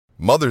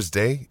Mother's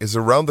Day is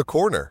around the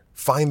corner.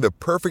 Find the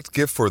perfect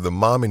gift for the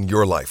mom in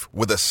your life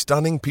with a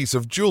stunning piece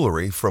of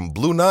jewelry from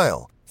Blue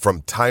Nile.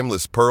 From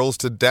timeless pearls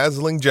to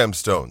dazzling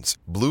gemstones,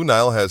 Blue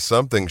Nile has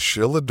something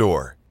she'll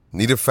adore.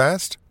 Need it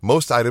fast?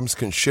 Most items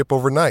can ship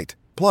overnight.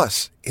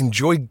 Plus,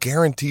 enjoy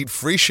guaranteed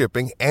free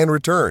shipping and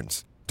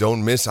returns.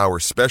 Don't miss our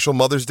special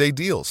Mother's Day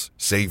deals.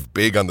 Save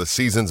big on the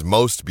season's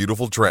most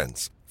beautiful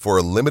trends. For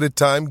a limited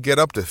time, get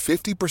up to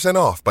 50%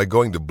 off by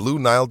going to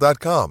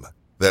BlueNile.com.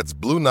 That's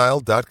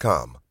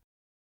BlueNile.com.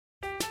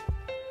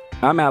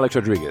 I'm Alex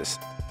Rodriguez.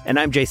 And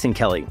I'm Jason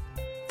Kelly.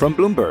 From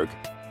Bloomberg,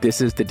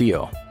 this is The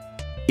Deal.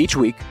 Each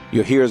week,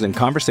 you'll hear us in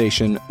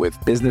conversation with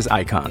business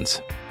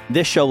icons.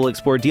 This show will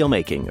explore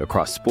deal-making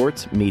across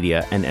sports,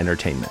 media, and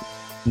entertainment.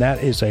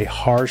 That is a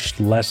harsh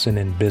lesson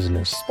in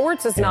business.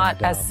 Sports is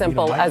not as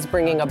simple as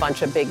bringing a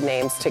bunch of big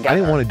names together. I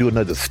didn't want to do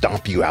another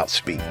stomp you out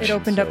speech. It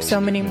opened up so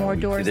many more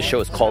doors. The show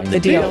is called The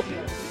Deal.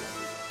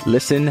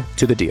 Listen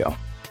to The Deal.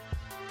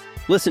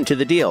 Listen to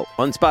The Deal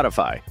on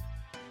Spotify.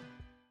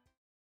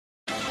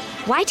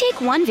 Why take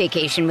one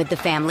vacation with the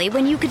family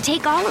when you could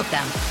take all of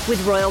them?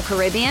 With Royal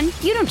Caribbean,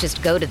 you don't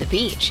just go to the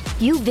beach.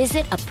 You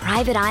visit a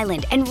private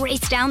island and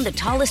race down the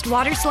tallest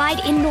water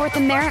slide in North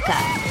America.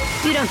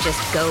 You don't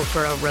just go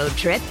for a road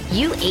trip.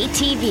 You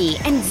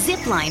ATV and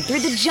zip line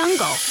through the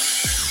jungle.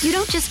 You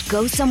don't just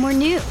go somewhere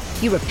new.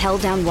 You rappel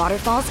down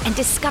waterfalls and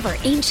discover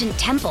ancient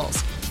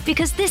temples.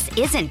 Because this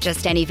isn't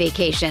just any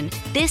vacation.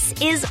 This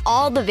is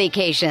all the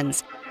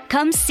vacations.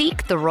 Come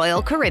seek the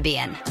Royal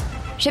Caribbean.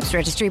 Ships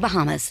Registry,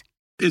 Bahamas.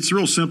 It's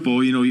real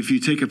simple. You know, if you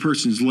take a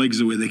person's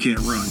legs away, they can't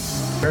run.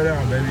 Straight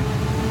on, baby.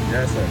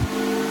 Yes,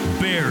 sir.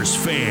 Bears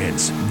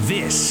fans,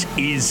 this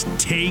is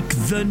Take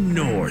the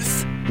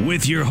North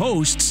with your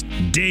hosts,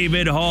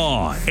 David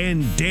Haugh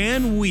and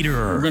Dan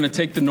Wiederer. We're going to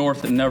take the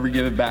North and never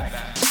give it back.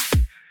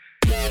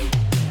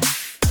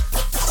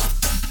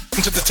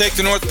 Welcome to the Take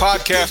the North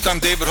podcast. I'm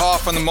David Haugh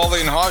from the Mully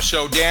and Haugh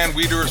Show. Dan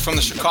Wiederer is from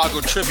the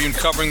Chicago Tribune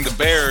covering the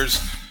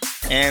Bears.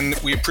 And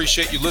we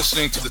appreciate you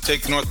listening to the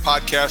Take the North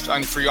podcast on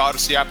your free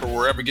Odyssey app or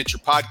wherever you get your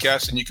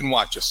podcasts. And you can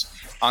watch us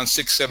on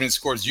 670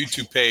 Scores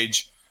YouTube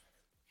page.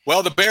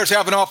 Well, the Bears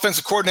have an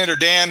offensive coordinator,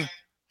 Dan.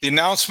 The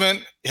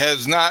announcement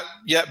has not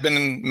yet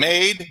been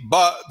made,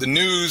 but the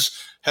news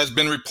has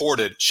been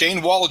reported.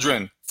 Shane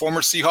Waldron,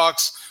 former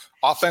Seahawks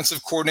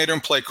offensive coordinator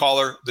and play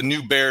caller, the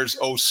new Bears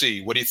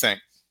OC. What do you think?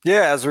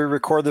 Yeah, as we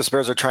record this,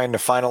 Bears are trying to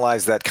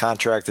finalize that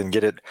contract and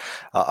get it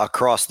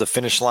across the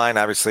finish line.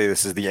 Obviously,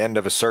 this is the end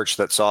of a search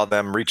that saw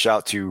them reach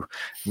out to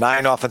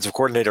 9 offensive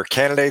coordinator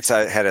candidates.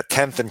 I had a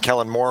 10th in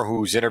Kellen Moore,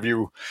 whose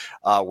interview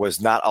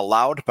was not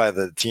allowed by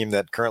the team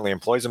that currently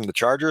employs him, the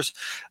Chargers.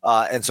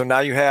 And so now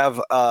you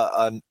have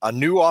a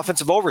new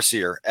offensive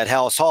overseer at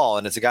Hallis Hall,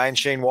 and it's a guy in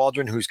Shane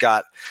Waldron who's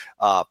got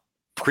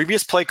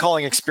previous play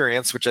calling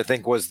experience, which I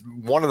think was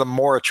one of the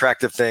more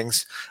attractive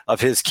things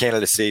of his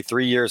candidacy.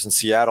 3 years in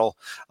Seattle,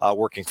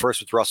 working first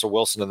with Russell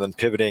Wilson and then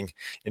pivoting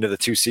into the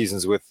 2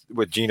 seasons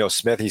with Geno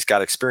Smith. He's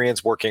got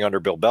experience working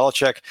under Bill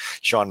Belichick,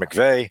 Sean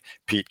McVay,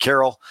 Pete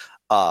Carroll.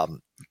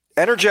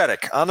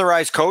 Energetic, on the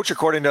rise coach,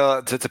 according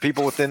to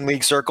people within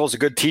league circles, a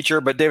good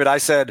teacher. But David, I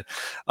said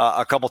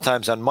a couple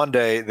times on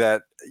Monday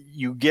that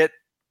you get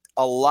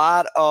a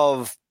lot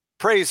of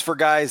praise for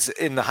guys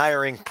in the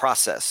hiring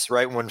process,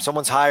 right? When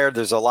someone's hired,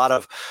 there's a lot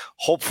of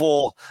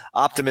hopeful,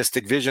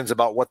 optimistic visions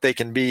about what they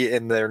can be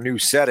in their new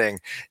setting.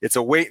 It's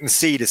a wait and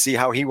see to see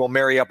how he will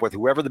marry up with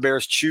whoever the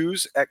Bears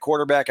choose at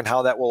quarterback and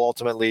how that will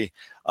ultimately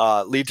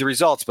lead to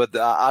results. But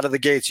out of the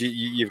gates,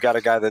 you've got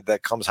a guy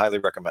that comes highly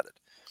recommended.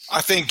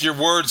 I think your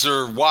words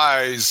are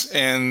wise.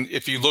 And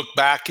if you look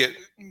back at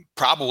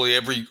probably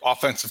every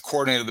offensive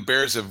coordinator the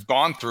Bears have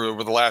gone through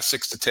over the last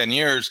 6 to 10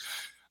 years,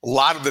 a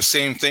lot of the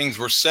same things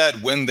were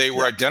said when they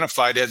were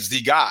identified as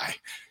the guy.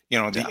 You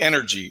know, the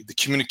energy, the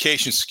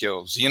communication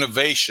skills, the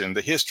innovation,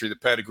 the history, the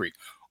pedigree,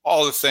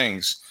 all the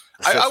things.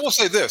 I will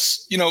say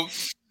this, you know,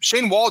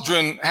 Shane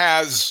Waldron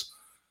has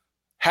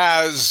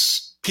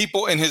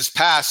people in his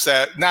past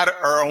that not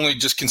are only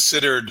just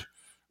considered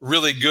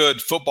really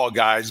good football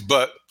guys,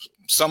 but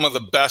some of the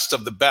best.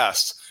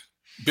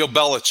 Bill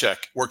Belichick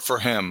worked for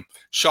him.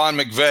 Sean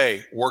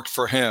McVay worked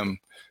for him.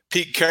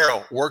 Pete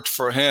Carroll worked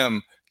for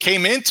him.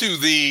 Came into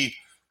the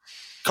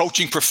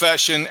coaching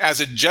profession as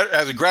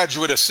a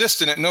graduate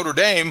assistant at Notre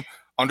Dame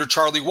under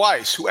Charlie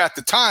Weiss, who at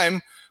the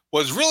time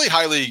was really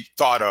highly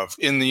thought of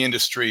in the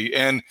industry.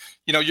 And,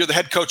 you know, you're the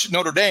head coach at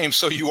Notre Dame.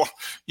 So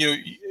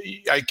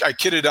I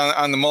kidded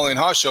on the Mully and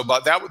Haugh show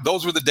about that.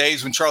 Those were the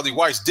days when Charlie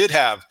Weiss did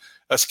have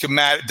a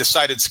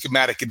decided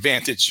schematic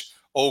advantage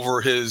over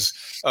his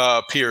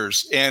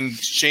peers. And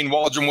Shane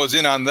Waldron was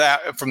in on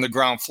that from the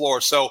ground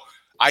floor. So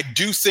I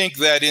do think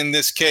that in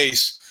this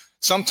case,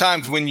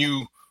 sometimes when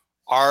you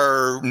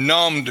are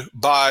numbed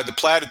by the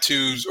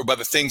platitudes or by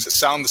the things that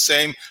sound the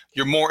same,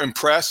 you're more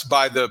impressed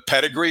by the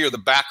pedigree or the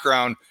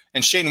background.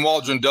 And Shane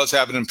Waldron does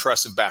have an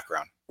impressive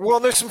background. Well,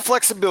 there's some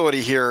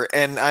flexibility here,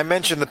 and I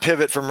mentioned the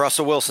pivot from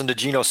Russell Wilson to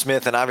Geno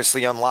Smith, and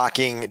obviously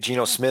unlocking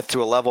Geno Smith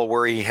to a level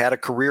where he had a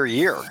career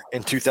year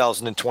in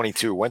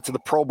 2022, went to the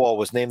Pro Bowl,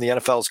 was named the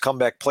NFL's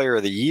Comeback Player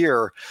of the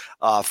Year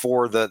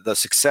for the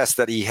success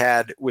that he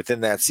had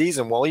within that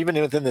season. Well, even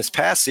within this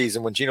past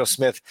season, when Geno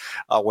Smith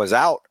was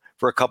out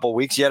for a couple of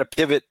weeks, he had a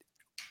pivot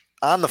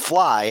on the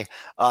fly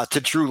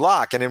to Drew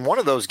Lock, and in one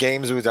of those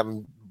games, it was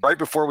right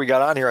before we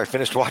got on here, I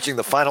finished watching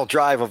the final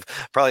drive of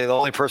probably the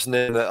only person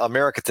in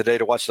America today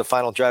to watch the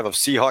final drive of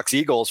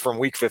Seahawks-Eagles from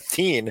Week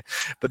 15.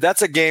 But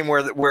that's a game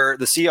where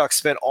the Seahawks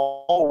spent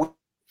all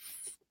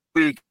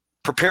week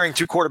preparing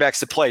two quarterbacks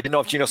to play. Didn't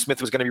know if Geno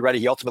Smith was going to be ready.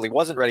 He ultimately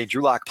wasn't ready.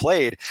 Drew Lock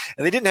played,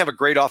 and they didn't have a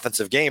great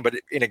offensive game, but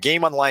in a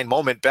game-on-line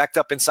moment, backed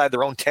up inside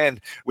their own 10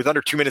 with under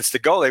 2 minutes to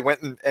go, they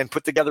went and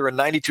put together a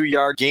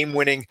 92-yard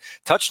game-winning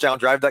touchdown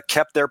drive that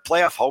kept their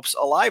playoff hopes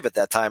alive at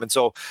that time. And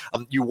so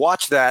you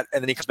watch that,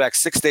 and then he comes back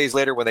 6 days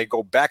later when they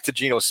go back to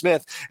Geno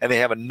Smith, and they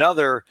have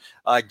another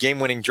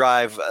game-winning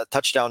drive,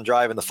 touchdown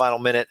drive in the final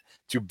minute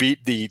to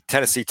beat the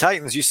Tennessee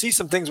Titans. You see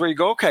some things where you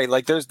go, okay,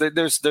 like there's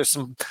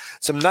some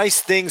nice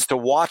things to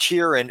watch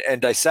here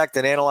and dissect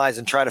and analyze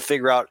and try to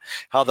figure out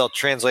how they'll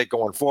translate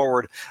going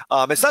forward.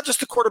 It's not just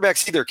the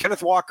quarterbacks either.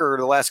 Kenneth Walker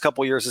the last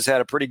couple of years has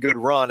had a pretty good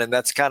run, and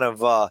that's kind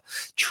of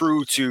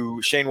true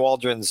to Shane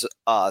Waldron's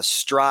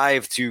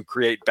strive to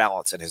create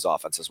balance in his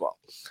offense as well.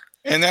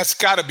 And that's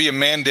got to be a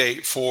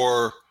mandate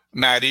for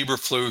Matt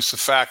Eberflus, the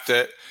fact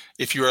that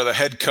if you are the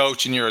head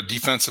coach and you're a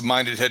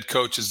defensive-minded head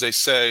coach, as they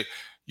say,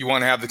 you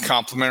want to have the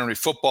complementary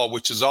football,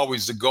 which is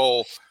always the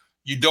goal.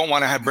 You don't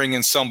want to bring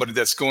in somebody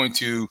that's going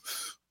to,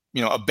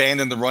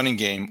 abandon the running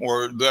game,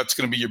 or that's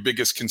going to be your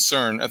biggest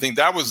concern. I think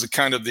that was the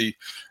kind of the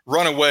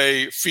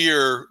runaway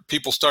fear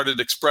people started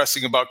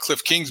expressing about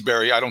Cliff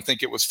Kingsbury. I don't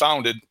think it was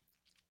founded.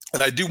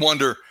 And I do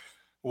wonder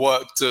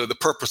what the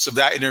purpose of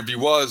that interview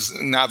was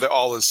now that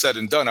all is said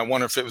and done. I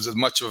wonder if it was as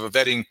much of a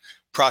vetting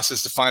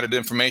process to find out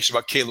information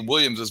about Caleb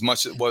Williams as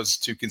much as it was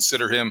to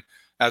consider him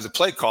as a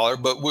play caller,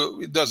 but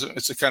it doesn't.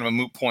 It's a kind of a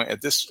moot point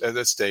at this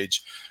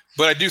stage.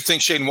 But I do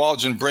think Shane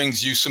Waldron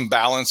brings you some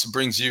balance,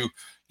 brings you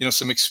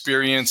some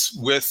experience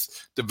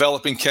with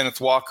developing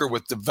Kenneth Walker,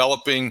 with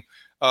developing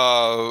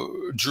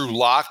Drew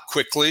Lock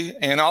quickly,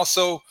 and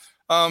also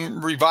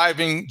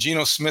reviving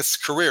Geno Smith's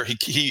career.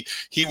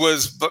 He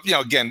was, but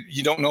again,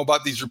 you don't know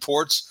about these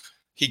reports.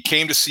 He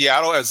came to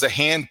Seattle as the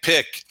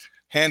handpicked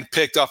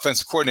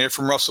offensive coordinator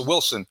from Russell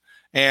Wilson,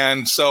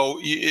 and so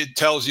it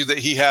tells you that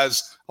he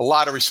has a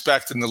lot of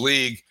respect in the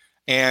league,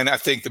 and I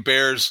think the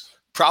Bears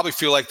probably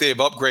feel like they have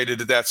upgraded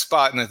to that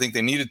spot, and I think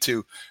they needed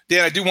to.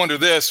 Dan, I do wonder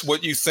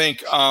what you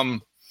think.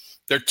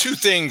 There are two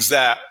things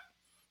that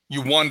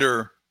you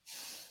wonder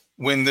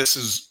when this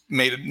is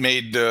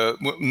made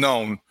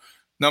known.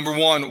 Number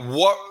one,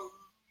 what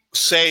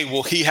say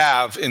will he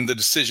have in the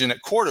decision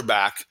at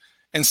quarterback?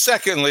 And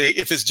secondly,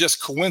 if it's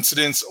just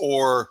coincidence,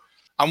 or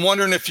I'm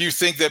wondering if you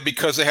think that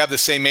because they have the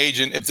same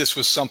agent, if this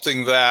was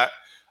something that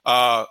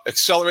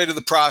accelerated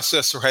the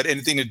process or had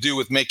anything to do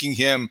with making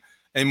him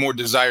a more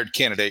desired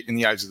candidate in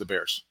the eyes of the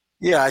Bears.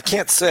 Yeah, I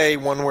can't say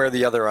one way or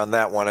the other on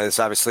that one. It's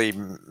obviously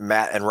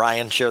Matt and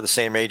Ryan share the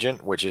same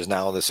agent, which is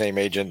now the same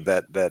agent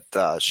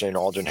that Shane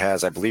Waldron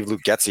has. I believe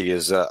Luke Getsy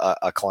is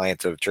a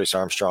client of Trace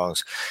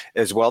Armstrong's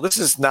as well. This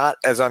is not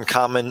as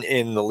uncommon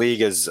in the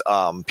league as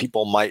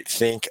people might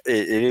think.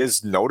 It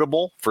is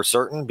notable for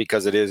certain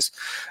because it is,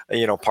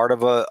 part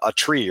of a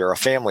tree or a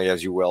family,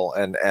 as you will.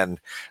 And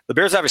the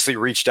Bears obviously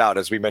reached out,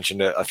 as we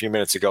mentioned a few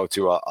minutes ago,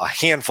 to a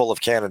handful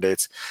of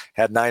candidates,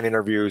 had 9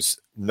 interviews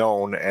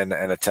known and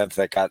a 10th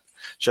that got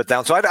shut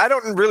down. So I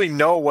don't really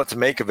know what to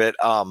make of it.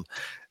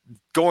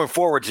 Going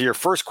forward to your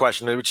first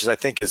question, which I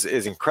think is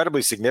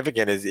incredibly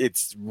significant, is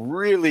it's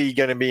really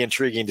going to be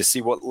intriguing to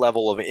see what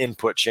level of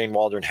input Shane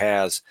Waldron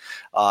has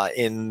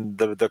in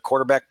the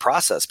quarterback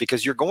process,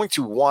 because you're going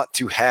to want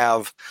to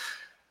have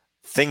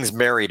things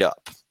married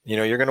up.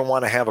 You're going to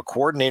want to have a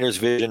coordinator's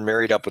vision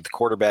married up with the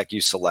quarterback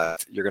you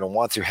select. You're going to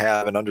want to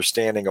have an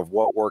understanding of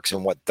what works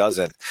and what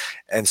doesn't.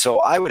 And so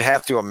I would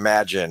have to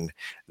imagine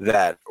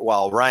that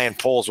while Ryan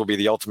Poles will be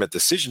the ultimate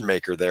decision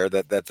maker there,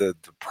 that the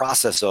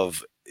process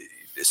of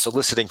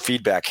soliciting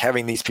feedback,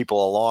 having these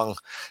people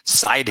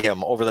alongside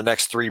him over the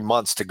next 3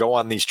 months to go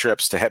on these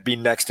trips, to be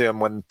next to him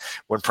when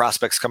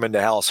prospects come into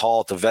Hallis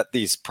Hall to vet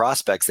these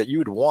prospects, that you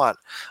would want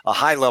a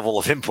high level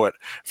of input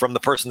from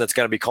the person that's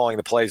going to be calling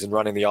the plays and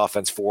running the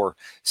offense for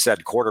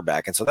said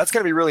quarterback. And so that's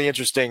going to be really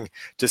interesting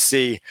to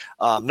see.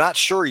 Not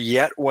sure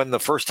yet when the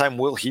first time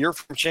we'll hear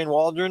from Shane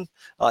Waldron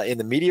in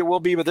the media will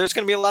be, but there's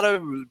going to be a lot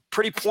of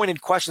pretty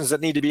pointed questions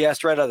that need to be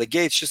asked right out of the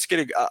gates just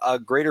to get a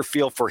greater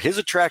feel for his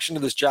attraction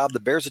to this job, the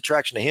Bears'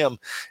 attraction to him,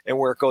 and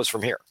where it goes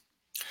from here.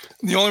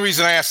 The only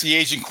reason I asked the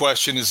agent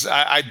question is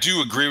I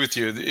do agree with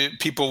you.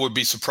 People would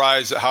be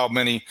surprised at how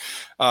many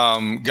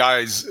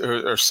guys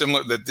are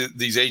similar that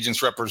these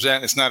agents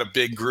represent. It's not a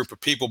big group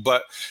of people,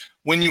 but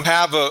when you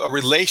have a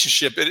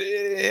relationship,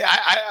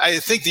 I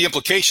think the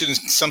implication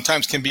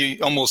sometimes can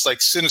be almost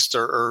like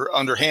sinister or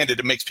underhanded.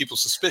 It makes people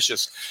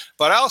suspicious.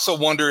 But I also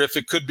wonder if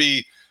it could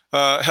be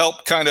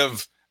help kind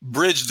of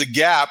bridge the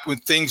gap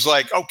with things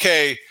like,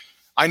 okay,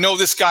 I know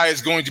this guy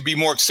is going to be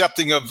more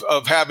accepting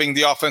of having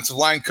the offensive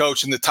line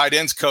coach and the tight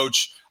ends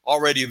coach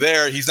already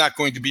there. He's not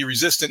going to be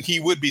resistant. He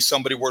would be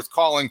somebody worth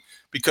calling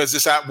because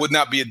this would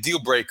not be a deal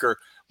breaker.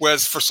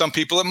 Whereas for some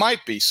people it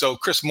might be. So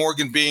Chris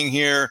Morgan being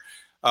here,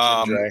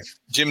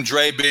 Jim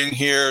Dre being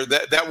here,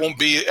 that won't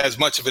be as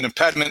much of an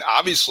impediment,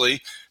 obviously,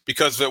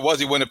 because if it was,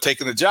 he wouldn't have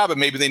taken the job. And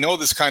maybe they know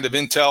this kind of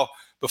intel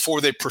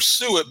before they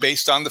pursue it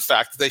based on the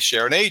fact that they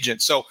share an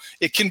agent. So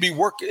it can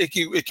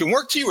it can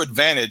work to your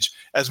advantage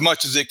as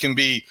much as it can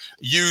be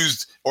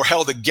used or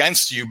held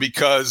against you,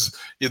 because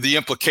the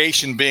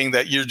implication being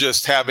that you're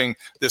just having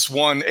this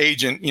one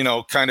agent,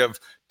 kind of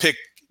pick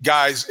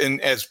guys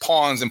as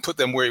pawns and put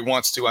them where he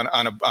wants to on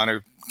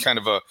a kind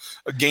of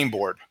a game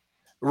board.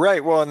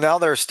 Right. Well, now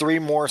there's 3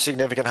 more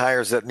significant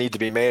hires that need to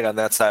be made on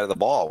that side of the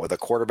ball, with a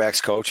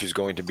quarterbacks coach who's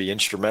going to be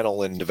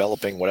instrumental in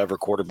developing whatever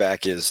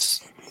quarterback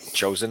is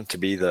chosen to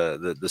be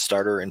the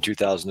starter in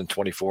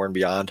 2024 and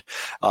beyond.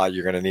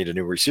 You're going to need a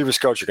new receivers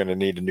coach. You're going to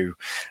need a new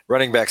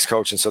running backs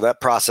coach. And so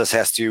that process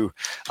has to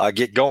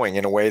get going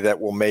in a way that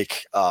will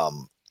make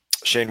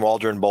Shane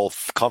Waldron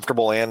both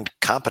comfortable and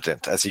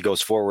competent as he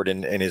goes forward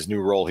in his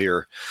new role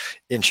here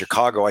in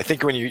Chicago. I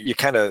think when you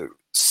kind of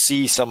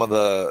see some of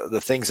the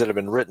things that have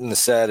been written and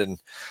said, and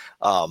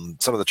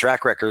some of the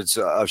track records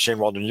of Shane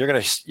Waldron, you're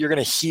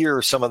gonna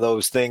hear some of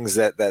those things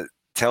that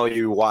tell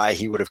you why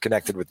he would have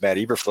connected with Matt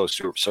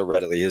Eberflus so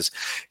readily.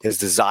 His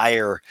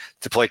desire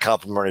to play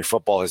complementary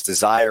football, his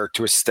desire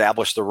to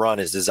establish the run,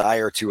 his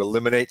desire to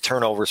eliminate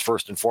turnovers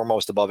first and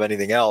foremost above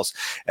anything else.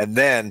 And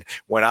then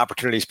when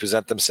opportunities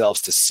present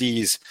themselves to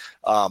seize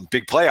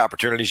big play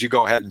opportunities, you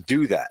go ahead and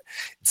do that.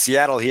 In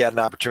Seattle, he had an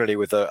opportunity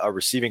with a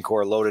receiving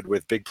core loaded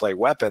with big play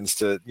weapons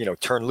to,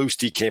 turn loose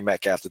DK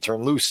Metcalf, to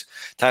turn loose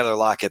Tyler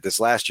Lockett this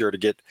last year, to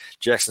get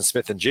Jackson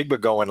Smith and Jigba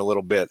going a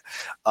little bit.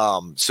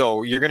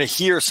 So you're going to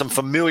hear some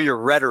familiar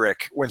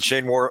rhetoric when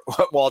Shane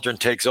Waldron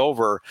takes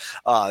over.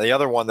 The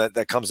other one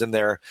that comes in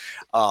there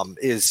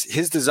is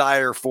his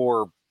desire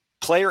for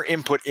player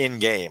input in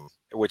game,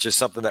 which is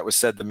something that was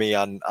said to me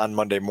on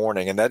Monday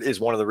morning. And that is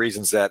one of the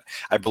reasons that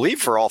I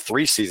believe for all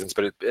 3 seasons,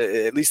 but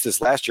at least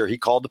this last year, he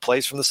called the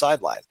plays from the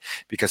sideline,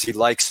 because he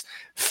likes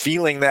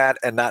feeling that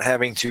and not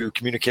having to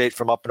communicate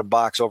from up in a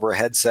box over a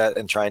headset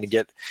and trying to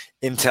get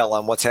intel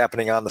on what's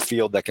happening on the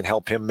field that can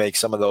help him make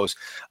some of those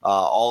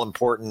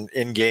all-important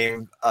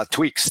in-game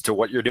tweaks to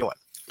what you're doing.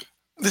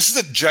 This is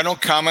a general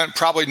comment,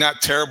 probably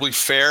not terribly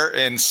fair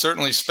and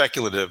certainly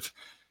speculative.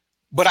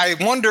 But I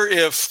wonder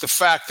if the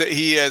fact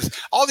that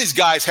all these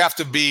guys have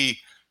to be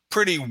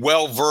pretty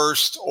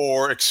well-versed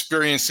or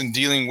experienced in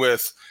dealing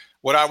with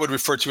what I would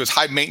refer to as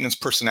high-maintenance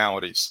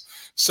personalities.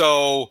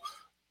 So,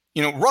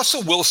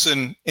 Russell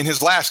Wilson in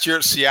his last year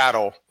at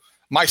Seattle,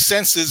 my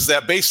sense is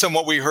that based on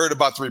what we heard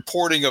about the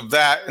reporting of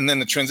that and then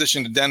the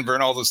transition to Denver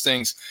and all those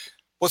things,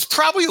 was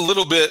probably a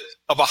little bit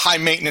of a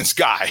high-maintenance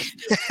guy.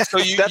 So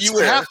you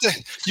would have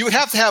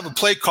to have a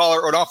play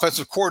caller or an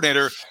offensive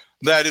coordinator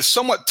that is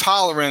somewhat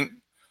tolerant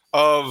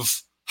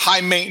of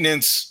high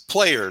maintenance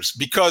players,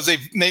 because they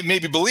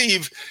maybe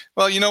believe,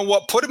 well, you know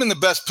what, put him in the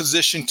best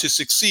position to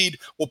succeed.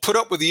 We'll put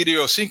up with the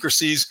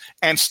idiosyncrasies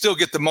and still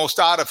get the most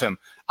out of him.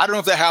 I don't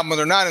know if that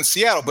happened or not in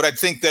Seattle, but I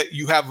think that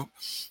you have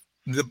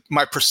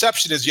my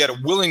perception is you had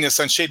a willingness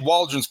on Shane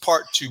Waldron's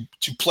part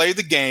to play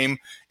the game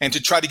and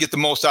to try to get the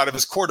most out of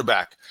his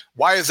quarterback.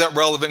 Why is that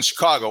relevant in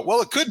Chicago? Well,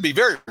 it could be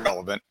very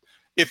relevant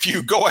if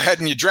you go ahead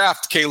and you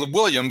draft Caleb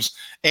Williams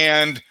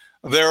and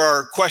there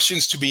are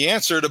questions to be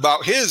answered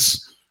about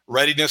his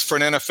readiness for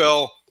an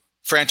NFL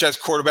franchise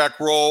quarterback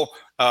role,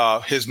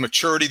 his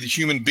maturity, the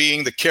human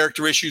being, the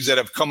character issues that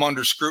have come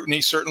under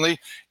scrutiny, certainly.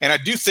 And I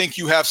do think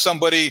you have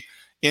somebody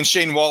in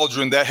Shane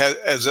Waldron that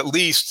has at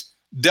least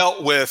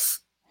dealt with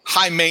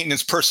high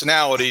maintenance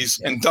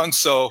personalities and done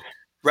so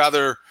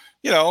rather,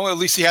 at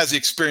least he has the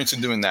experience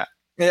in doing that.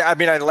 Yeah, I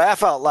mean, I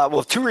laugh out loud.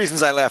 Well, 2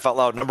 reasons I laugh out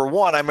loud. Number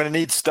one, I'm going to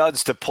need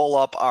Studs to pull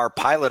up our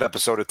pilot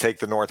episode of Take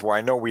the North, where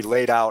I know we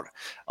laid out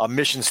a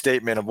mission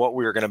statement of what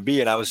we were going to be.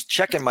 And I was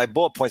checking my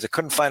bullet points. I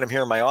couldn't find them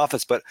here in my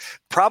office, but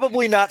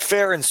probably not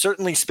fair and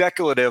certainly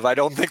speculative, I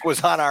don't think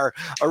was on our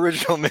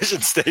original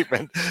mission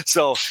statement.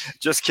 So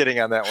just kidding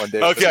on that one,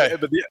 Dave. Okay.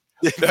 But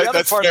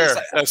that's fair.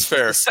 That's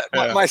fair.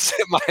 My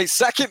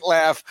second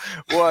laugh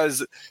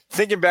was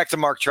thinking back to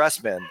Mark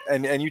Trestman,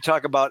 and you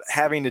talk about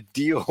having to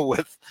deal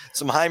with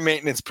some high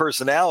maintenance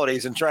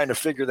personalities and trying to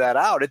figure that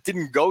out. It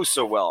didn't go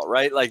so well,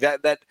 right? Like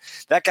that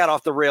got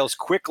off the rails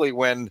quickly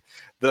when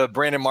the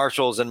Brandon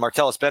Marshalls and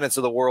Martellus Bennett's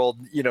of the world,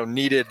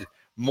 needed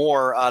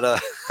more out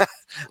of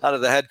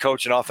the head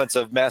coach and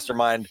offensive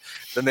mastermind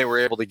than they were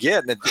able to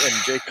get. And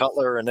Jay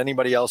Cutler and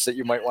anybody else that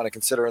you might want to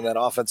consider in that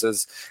offense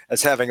as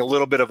having a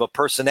little bit of a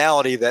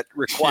personality that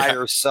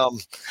requires some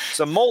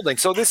molding.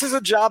 So this is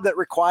a job that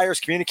requires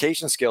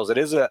communication skills. It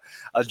is a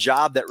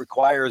job that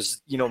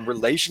requires,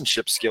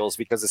 relationship skills,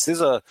 because this is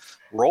a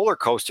roller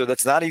coaster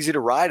that's not easy to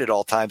ride at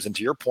all times. And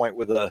to your point,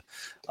 with a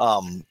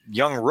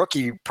young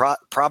rookie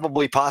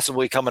probably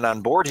possibly coming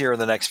on board here in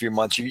the next few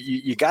months,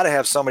 you got to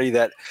have somebody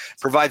that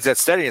provides that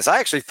steadiness. I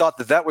actually thought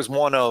that was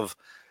one of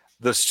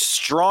the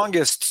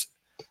strongest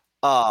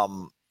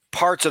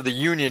parts of the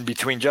union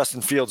between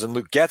Justin Fields and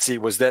Luke Getsy,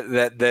 was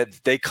that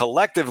they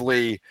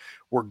collectively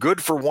were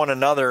good for one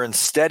another and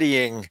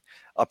steadying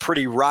a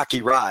pretty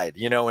rocky ride,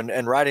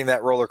 and riding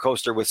that roller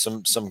coaster with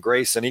some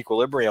grace and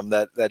equilibrium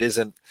that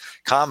isn't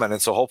common.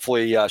 And so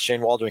hopefully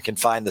Shane Waldron can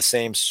find the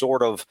same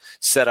sort of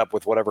setup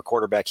with whatever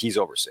quarterback he's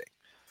overseeing.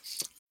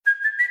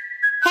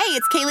 Hey,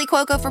 it's Kaylee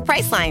Cuoco for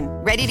Priceline.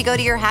 Ready to go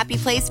to your happy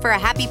place for a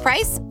happy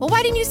price? Well,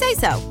 why didn't you say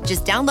so?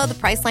 Just download the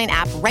Priceline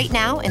app right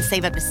now and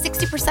save up to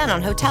 60%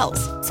 on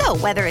hotels. So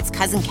whether it's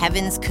Cousin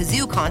Kevin's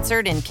Kazoo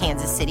Concert in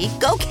Kansas City,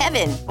 go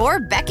Kevin, or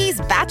Becky's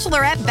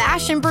Bachelorette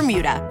Bash in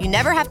Bermuda, you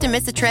never have to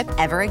miss a trip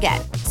ever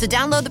again. So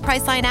download the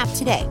Priceline app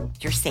today.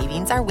 Your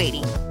savings are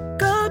waiting.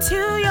 Go to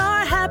your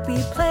happy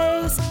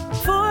place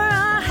for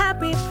a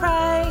happy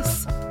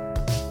price.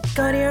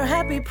 Go to your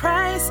happy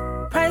price,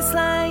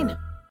 Priceline.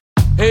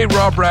 Hey,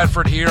 Rob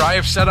Bradford here. I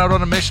have set out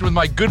on a mission with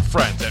my good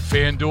friends at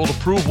FanDuel to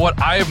prove what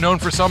I have known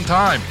for some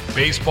time.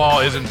 Baseball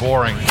isn't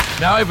boring.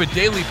 Now I have a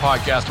daily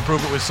podcast to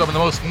prove it with some of the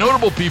most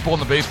notable people in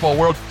the baseball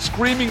world,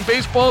 screaming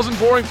baseball isn't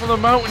boring from the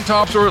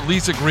mountaintops, or at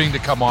least agreeing to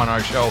come on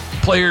our show.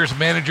 Players,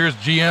 managers,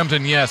 GMs,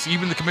 and yes,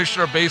 even the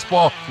commissioner of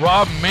baseball,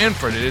 Rob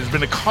Manfred. It has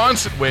been a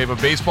constant wave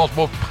of baseball's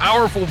most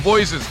powerful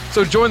voices.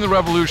 So join the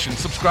revolution.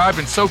 Subscribe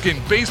and soak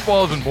in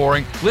Baseball Isn't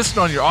Boring. Listen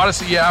on your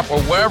Odyssey app or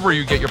wherever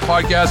you get your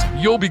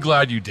podcasts. You'll be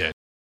glad you did.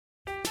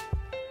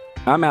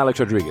 I'm Alex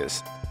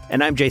Rodriguez.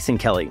 And I'm Jason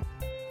Kelly.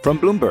 From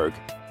Bloomberg,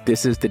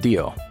 this is The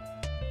Deal.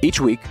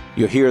 Each week,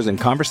 you'll hear us in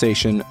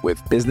conversation with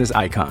business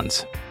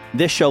icons.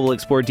 This show will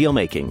explore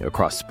deal-making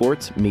across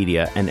sports,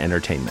 media, and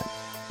entertainment.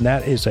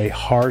 That is a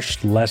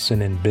harsh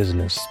lesson in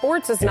business.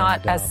 Sports is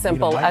not as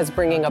simple as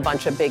bringing a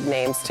bunch of big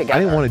names together. I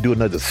didn't want to do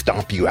another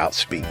stomp you out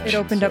speech. It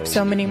opened up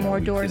so many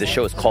more doors. The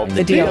show is called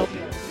The Deal.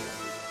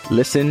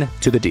 Listen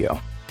to The Deal.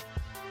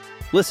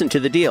 Listen to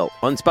The Deal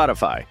on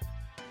Spotify.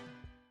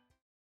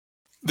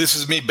 This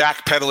is me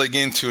backpedaling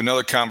into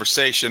another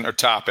conversation or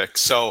topic.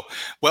 So,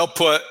 well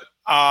put.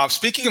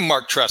 Speaking of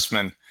Mark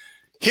Trestman,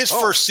 his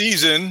first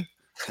season,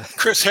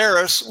 Chris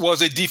Harris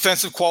was a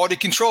defensive quality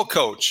control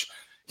coach.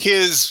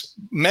 His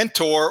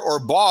mentor or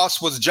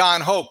boss was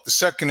John Hoke, the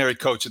secondary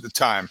coach at the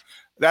time.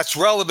 That's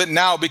relevant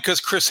now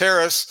because Chris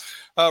Harris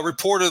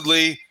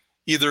reportedly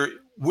either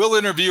will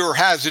interview or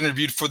has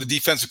interviewed for the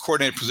defensive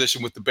coordinator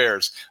position with the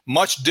Bears.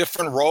 Much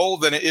different role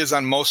than it is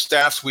on most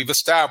staffs. We've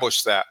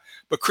established that.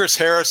 But Chris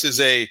Harris is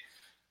a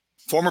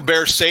former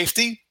Bears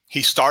safety.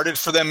 He started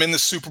for them in the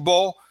Super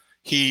Bowl.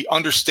 He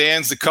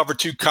understands the cover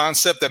two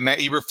concept that Matt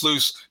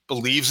Eberflus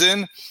believes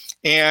in.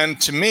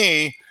 And to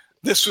me,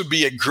 this would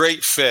be a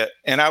great fit.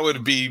 And I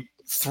would be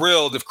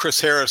thrilled if Chris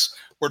Harris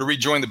were to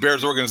rejoin the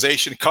Bears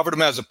organization. Covered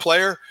him as a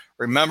player,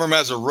 remember him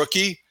as a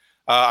rookie.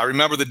 I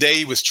remember the day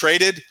he was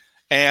traded,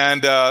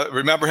 and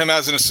remember him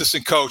as an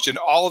assistant coach. And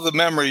all of the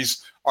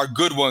memories are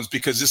good ones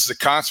because this is a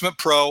consummate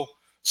pro,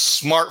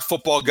 smart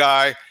football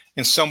guy,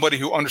 and somebody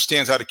who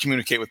understands how to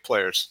communicate with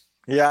players.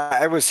 Yeah,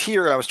 I was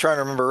here. I was trying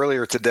to remember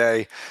earlier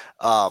today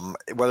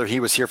whether he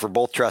was here for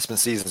both Trestman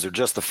seasons or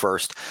just the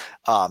first.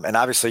 And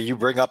obviously you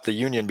bring up the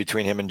union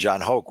between him and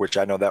John Hoke, which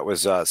I know that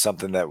was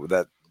something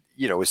that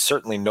is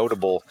certainly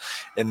notable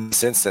in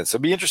this instance.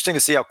 It'll be interesting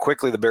to see how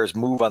quickly the Bears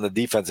move on the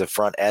defensive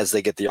front as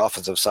they get the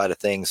offensive side of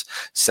things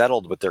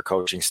settled with their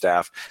coaching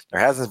staff. There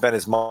hasn't been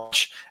as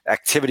much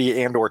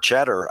activity and or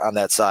chatter on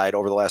that side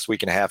over the last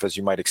week and a half as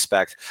you might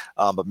expect.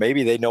 But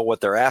maybe they know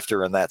what they're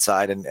after on that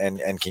side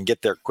and can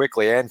get there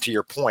quickly. And to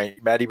your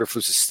point, Matt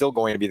Eberflus is still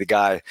going to be the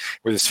guy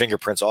with his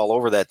fingerprints all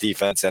over that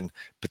defense and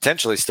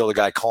potentially still the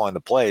guy calling the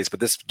plays. But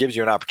this gives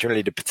you an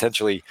opportunity to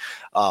potentially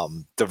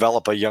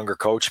develop a younger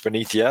coach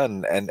beneath you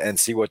and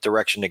see what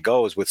direction it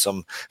goes with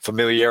some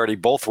familiarity,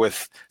 both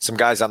with some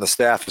guys on the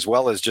staff as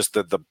well as just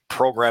the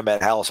program at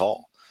Hallis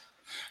Hall.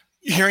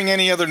 Hearing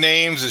any other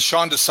names, does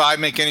Sean Desai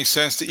make any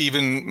sense to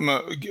even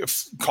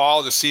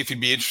call to see if he'd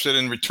be interested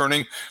in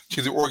returning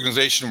to the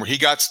organization where he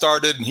got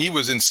started? And he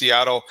was in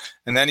Seattle,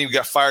 and then he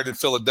got fired in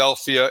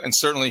Philadelphia. And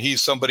certainly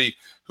he's somebody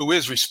who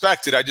is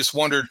respected. I just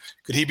wondered,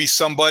 could he be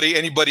somebody,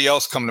 anybody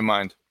else come to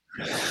mind?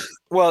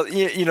 Well,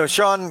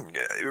 Sean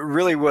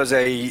really was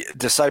a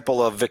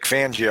disciple of Vic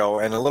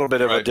Fangio and a little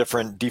bit of a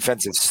different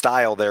defensive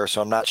style there.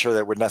 So I'm not sure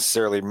that would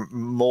necessarily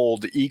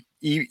mold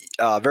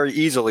very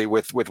easily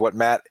with what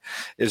Matt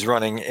is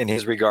running in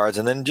his regards.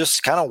 And then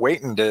just kind of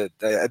waiting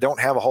I don't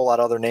have a whole lot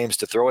of other names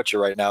to throw at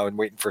you right now and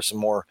waiting for some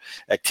more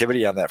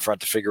activity on that front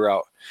to figure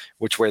out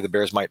which way the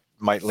Bears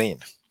might lean.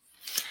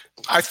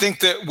 I think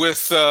that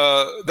with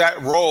that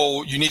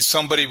role, you need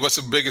somebody. What's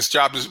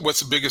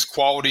the biggest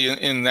quality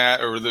in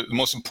that, or the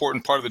most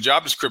important part of the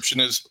job description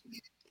is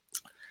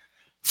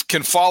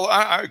can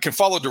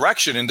follow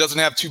direction and doesn't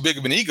have too big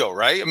of an ego,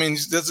 right? I mean,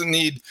 he doesn't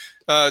need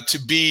to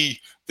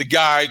be the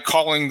guy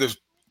calling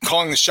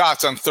the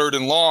shots on third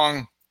and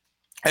long,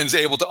 and is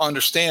able to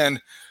understand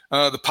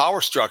the power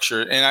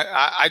structure. And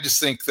I just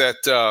think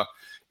that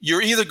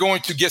you're either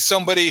going to get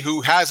somebody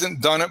who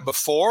hasn't done it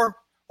before,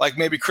 like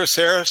maybe Chris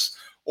Harris,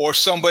 or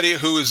somebody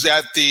who is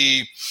at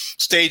the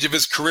stage of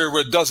his career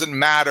where it doesn't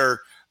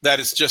matter that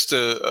it's just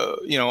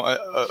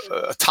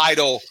a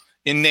title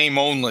in name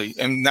only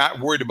and not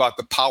worried about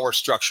the power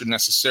structure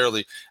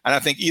necessarily. And I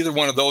think either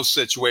one of those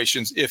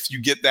situations, if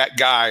you get that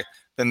guy,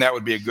 then that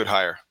would be a good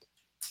hire.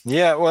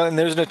 Yeah, well, and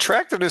there's an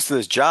attractiveness to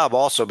this job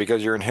also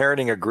because you're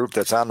inheriting a group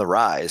that's on the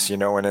rise,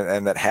 and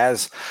that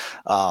has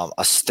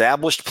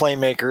established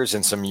playmakers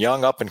and some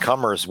young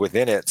up-and-comers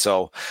within it.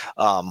 So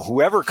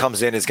whoever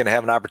comes in is going to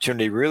have an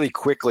opportunity really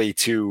quickly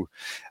to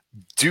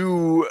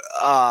do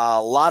a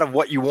lot of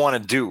what you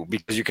want to do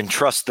because you can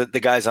trust the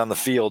guys on the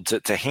field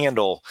to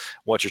handle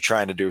what you're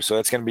trying to do. So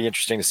it's going to be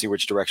interesting to see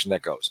which direction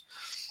that goes.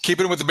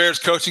 Keeping with the Bears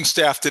coaching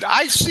staff, did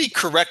I see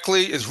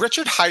correctly, is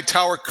Richard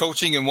Hightower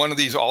coaching in one of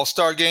these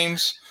All-Star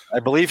games? I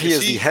believe he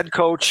is the head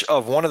coach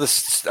of one of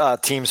the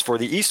teams for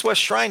the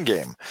East-West Shrine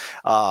game,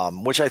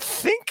 which I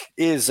think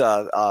is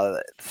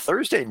a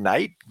Thursday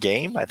night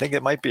game. I think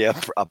it might be a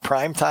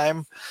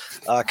primetime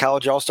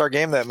college All-Star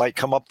game that might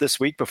come up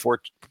this week before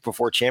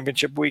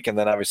championship week. And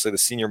then obviously the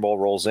Senior Bowl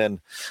rolls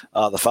in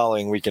the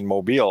following week in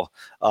Mobile.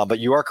 But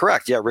you are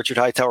correct. Yeah, Richard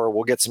Hightower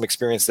will get some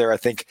experience there. I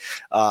think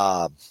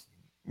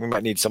we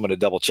might need someone to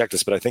double check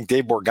this, but I think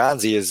Dave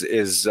Borgonzi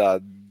is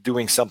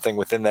doing something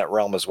within that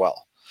realm as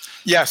well.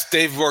 Yes,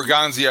 Dave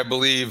Borgonzi, I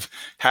believe,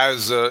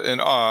 has an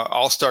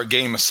all-star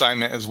game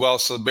assignment as well.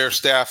 So the Bears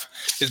staff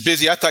is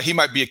busy. I thought he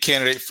might be a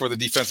candidate for the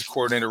defensive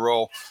coordinator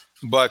role,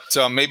 but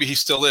maybe he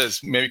still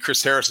is. Maybe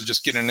Chris Harris is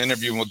just getting an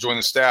interview and will join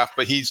the staff.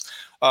 But he's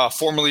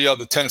formerly of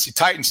the Tennessee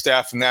Titans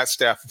staff, and that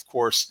staff, of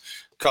course,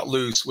 cut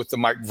loose with the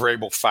Mike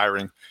Vrabel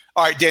firing.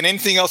 All right, Dan,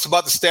 anything else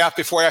about the staff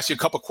before I ask you a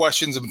couple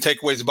questions and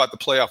takeaways about the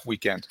playoff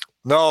weekend?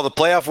 No, the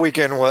playoff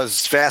weekend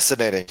was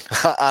fascinating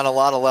on a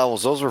lot of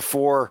levels. Those were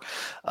four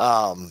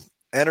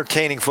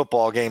entertaining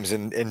football games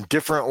in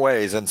different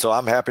ways. And so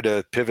I'm happy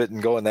to pivot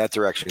and go in that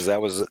direction because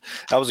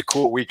that was a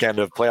cool weekend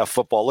of playoff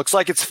football. Looks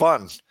like it's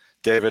fun,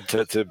 David,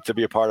 to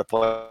be a part of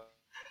playoff.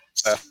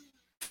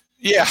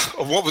 Yeah,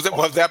 what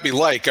would that be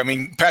like? I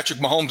mean, Patrick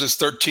Mahomes has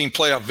 13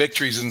 playoff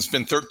victories, and it's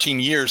been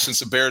 13 years since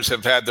the Bears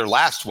have had their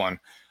last one.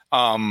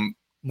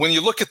 When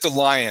you look at the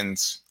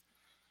Lions,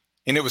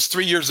 and it was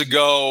 3 years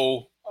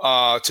ago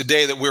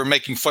today that we were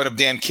making fun of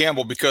Dan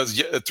Campbell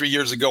because 3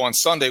 years ago on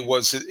Sunday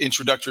was his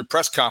introductory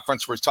press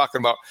conference where he's talking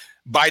about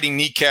biting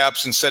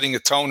kneecaps and setting a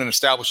tone and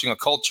establishing a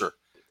culture.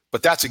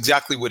 But that's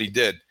exactly what he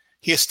did.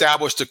 He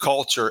established a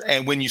culture,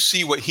 and when you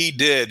see what he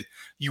did,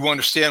 you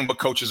understand what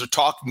coaches are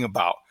talking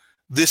about.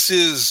 This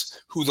is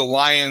who the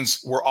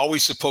Lions were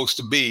always supposed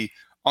to be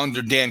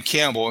under Dan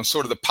Campbell, and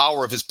sort of the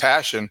power of his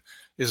passion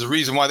is the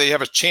reason why they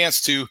have a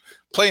chance to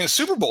play in the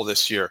Super Bowl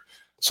this year.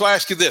 So I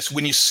ask you this,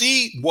 when you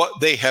see what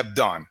they have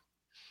done,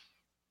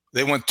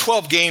 they won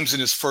 12 games in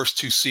his first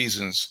two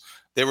seasons.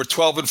 They were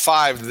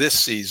 12-5 this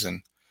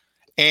season.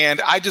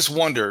 And I just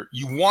wonder,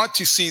 you want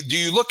to see, do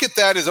you look at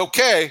that as,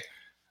 okay,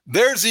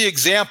 there's the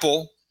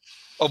example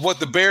of what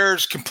the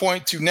Bears can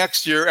point to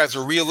next year as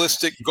a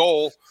realistic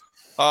goal,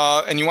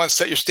 and you want to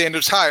set your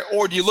standards high?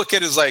 Or do you look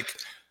at it as like,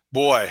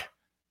 boy,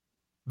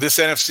 this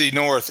NFC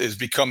North is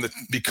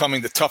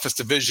becoming the toughest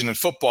division in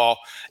football,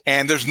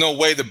 and there's no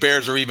way the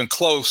Bears are even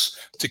close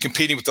to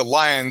competing with the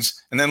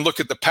Lions, and then look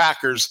at the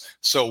Packers.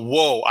 So,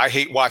 whoa, I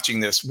hate watching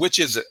this. Which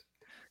is it?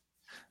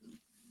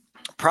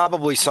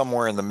 Probably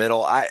somewhere in the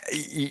middle. I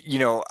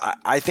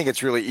think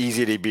it's really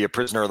easy to be a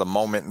prisoner of the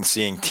moment and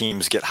seeing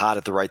teams get hot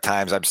at the right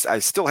times. I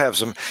still have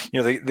some,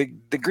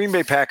 the Green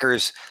Bay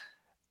Packers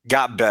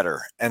got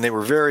better, and they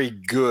were very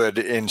good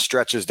in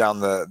stretches down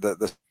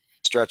the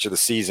stretch of the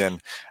season.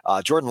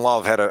 Jordan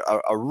Love had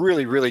a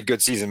really, really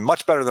good season,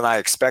 much better than I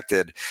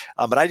expected.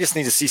 But I just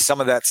need to see some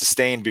of that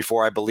sustained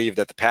before I believe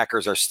that the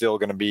Packers are still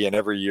going to be an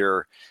every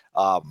year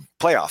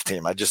playoff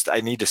team.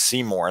 I need to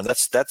see more, and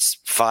that's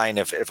fine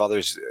if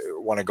others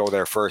want to go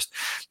there first.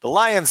 The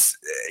Lions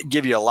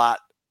give you a lot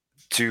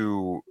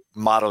to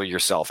model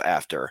yourself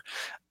after.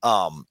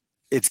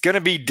 It's going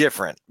to be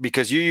different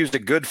because you used a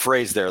good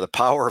phrase there, the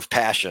power of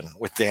passion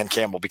with Dan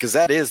Campbell, because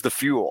that is the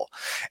fuel.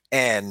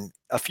 And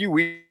a few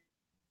weeks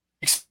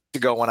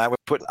ago when I would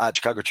put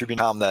Chicago Tribune,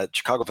 the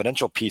Chicago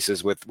Financial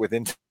pieces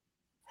within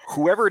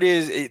whoever it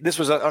is, this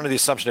was under the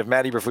assumption if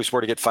Matt Eberflus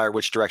were to get fired,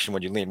 which direction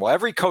would you lean? Well,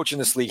 every coach in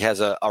this league has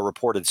a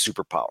reported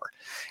superpower.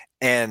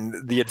 And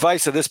the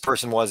advice of this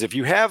person was, if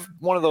you have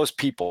one of those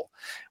people,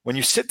 when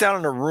you sit down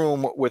in a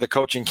room with a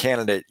coaching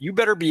candidate, you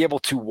better be able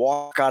to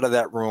walk out of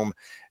that room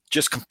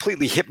just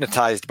completely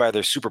hypnotized by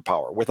their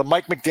superpower. With a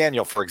Mike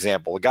McDaniel, for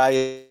example, a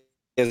guy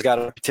has got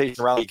a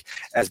reputation around the league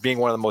as being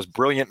one of the most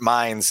brilliant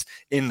minds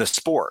in the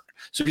sport.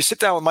 So if you sit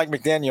down with Mike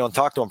McDaniel and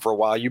talk to him for a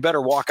while, you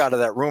better walk out of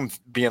that room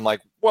being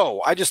like,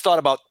 whoa, I just thought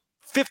about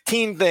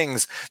 15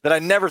 things that I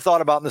never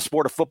thought about in the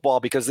sport of football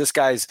because this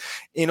guy's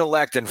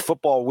intellect and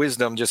football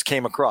wisdom just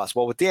came across.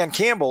 Well, with Dan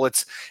Campbell,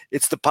 it's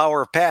the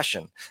power of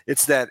passion.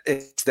 It's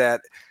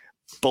that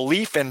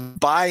belief and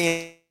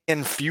buy-in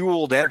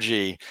fueled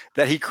energy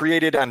that he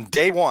created on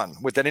day one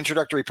with that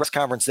introductory press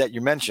conference that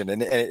you mentioned.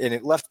 And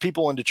it left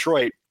people in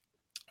Detroit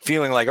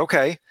feeling like,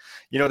 okay,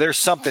 there's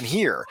something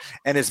here.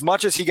 And as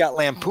much as he got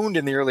lampooned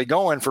in the early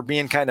going for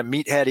being kind of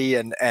meatheady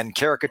and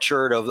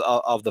caricatured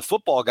of the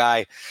football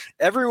guy,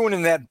 everyone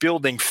in that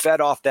building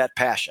fed off that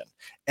passion.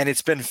 And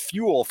it's been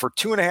fuel for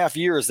 2.5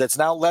 years that's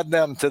now led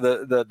them to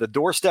the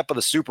doorstep of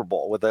the Super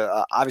Bowl with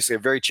obviously a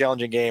very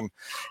challenging game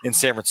in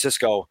San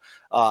Francisco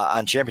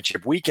on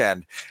championship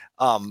weekend.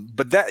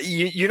 But that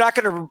you're not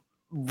going to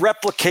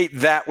replicate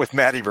that with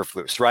Matt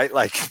Eberflus, right?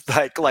 Like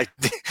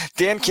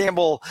Dan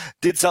Campbell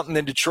did something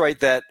in Detroit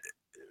that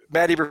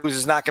Matt Eberflus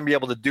is not going to be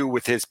able to do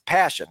with his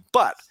passion.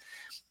 But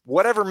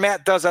whatever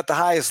Matt does at the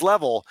highest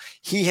level,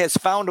 he has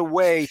found a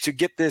way to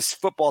get this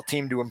football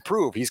team to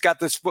improve. He's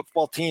got this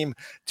football team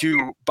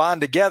to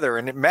bond together.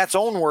 And Matt's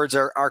own words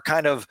are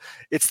kind of,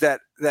 it's that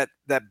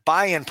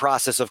buy-in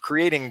process of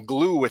creating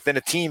glue within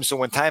a team. So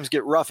when times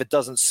get rough, it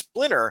doesn't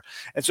splinter.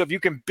 And so if you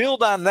can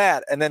build on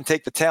that and then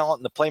take the talent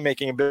and the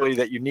playmaking ability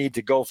that you need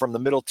to go from the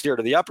middle tier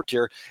to the upper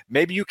tier,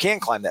 maybe you can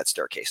climb that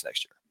staircase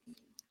next year.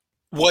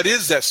 What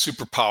is that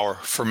superpower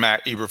for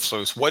Matt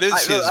Eberflus? What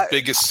is his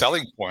biggest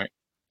selling point?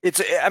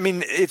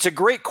 It's a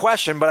great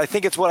question, but I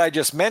think it's what I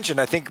just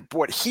mentioned. I think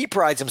what he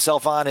prides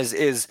himself on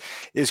is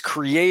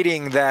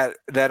creating that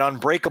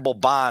unbreakable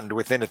bond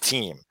within a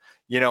team.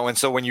 And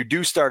so when you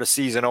do start a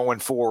season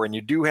 0-4 and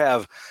you do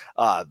have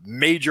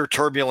major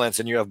turbulence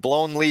and you have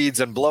blown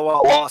leads and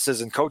blowout losses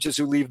and coaches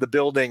who leave the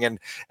building and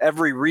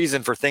every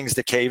reason for things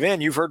to cave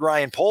in, you've heard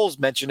Ryan Poles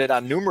mention it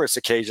on numerous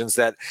occasions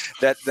that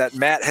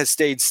Matt has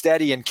stayed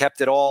steady and kept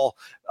it all.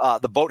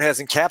 The boat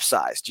hasn't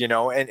capsized,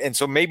 and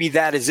so maybe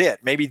that is it.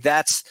 Maybe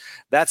that's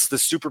the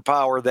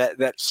superpower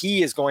that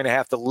he is going to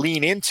have to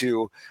lean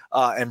into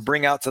and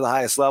bring out to the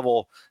highest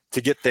level to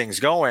get things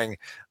going.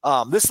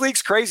 This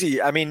league's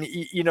crazy. I mean,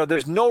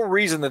 there's no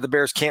reason that the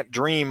Bears can't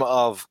dream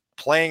of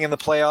playing in the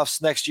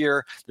playoffs next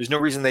year. There's no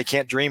reason they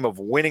can't dream of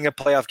winning a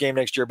playoff game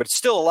next year, but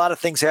still a lot of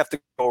things have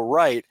to go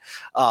right.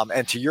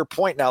 And to your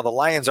point now, the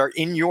Lions are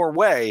in your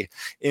way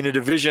in a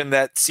division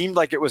that seemed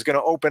like it was going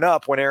to open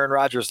up when Aaron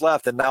Rodgers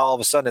left. And now all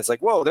of a sudden it's like,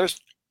 whoa, there's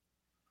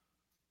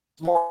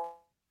more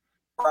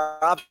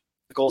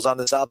obstacles on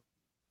this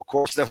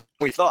course than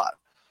we thought.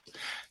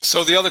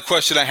 So the other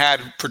question I had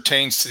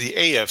pertains to the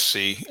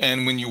AFC.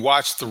 And when you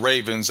watch the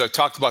Ravens, I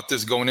talked about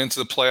this going into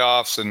the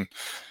playoffs, and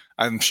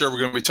I'm sure we're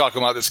going to be talking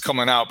about this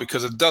coming out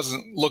because it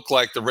doesn't look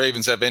like the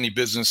Ravens have any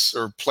business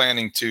or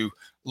planning to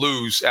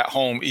lose at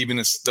home, even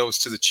as those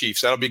to the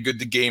Chiefs. That'll be a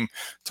good game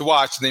to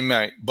watch, and they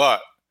might. But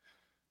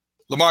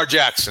Lamar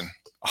Jackson,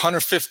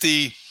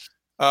 150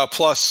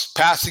 plus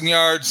passing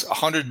yards,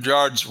 100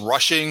 yards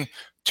rushing,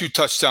 2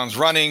 touchdowns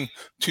running,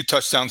 2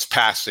 touchdowns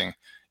passing.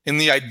 In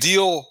the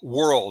ideal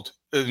world,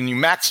 when you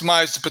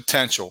maximize the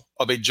potential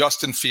of a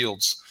Justin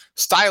Fields,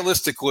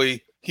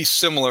 stylistically, he's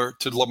similar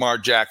to Lamar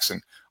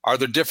Jackson. Are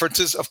there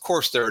differences? Of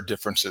course there are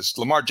differences.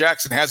 Lamar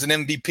Jackson has an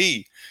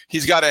MVP.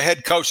 He's got a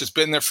head coach that's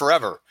been there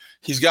forever.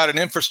 He's got an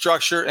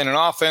infrastructure and an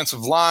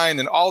offensive line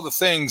and all the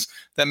things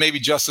that maybe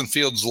Justin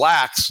Fields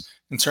lacks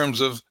in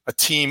terms of a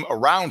team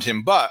around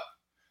him. But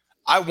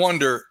I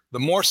wonder, the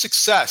more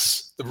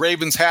success the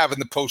Ravens have in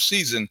the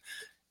postseason,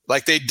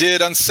 like they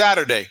did on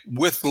Saturday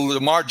with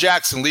Lamar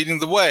Jackson leading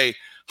the way,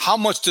 how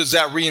much does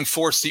that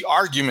reinforce the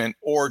argument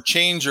or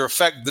change or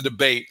affect the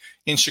debate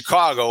in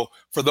Chicago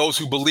for those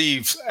who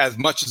believe as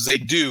much as they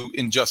do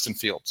in Justin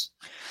Fields?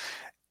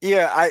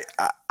 Yeah,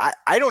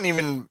 I don't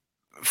even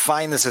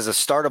find this as a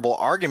startable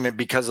argument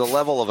because the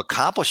level of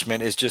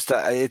accomplishment is just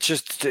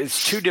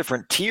it's 2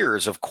 different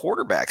tiers of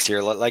quarterbacks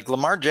here. Like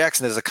Lamar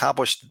Jackson has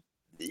accomplished,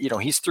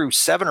 he's through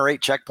 7 or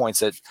 8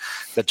 checkpoints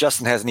that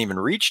Justin hasn't even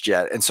reached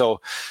yet. And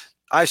so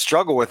I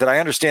struggle with it. I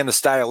understand the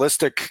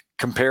stylistic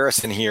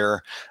comparison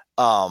here,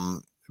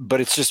 but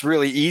it's just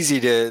really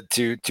easy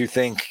to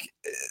think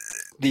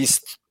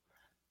these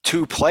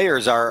 2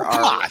 players are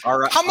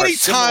how many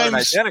times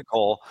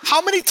identical.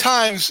 How many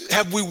times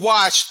have we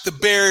watched the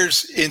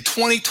Bears in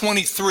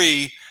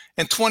 2023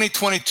 and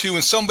 2022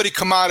 and somebody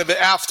come out of it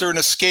after an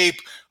escape,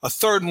 a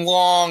 3rd and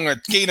long, a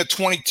gain of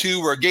 22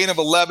 or a gain of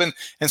 11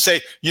 and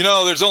say,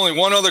 there's only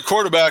one other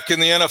quarterback in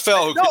the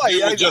NFL who can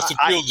do what Justin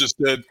Fields just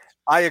did.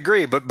 I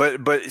agree,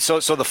 but so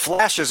the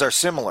flashes are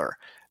similar.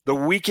 The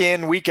week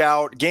in, week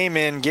out, game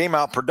in, game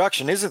out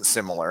production isn't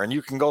similar, and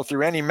you can go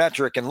through any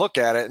metric and look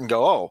at it and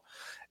go, oh,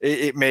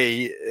 it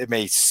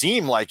may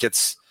seem like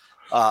it's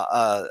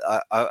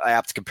a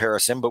apt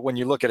comparison, but when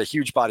you look at a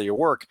huge body of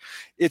work,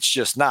 it's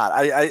just not.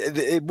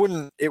 It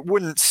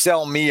wouldn't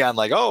sell me on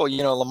like, oh,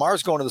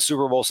 Lamar's going to the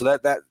Super Bowl, so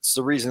that's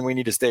the reason we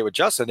need to stay with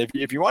Justin.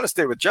 If you want to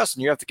stay with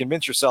Justin, you have to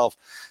convince yourself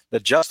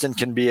that Justin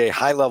can be a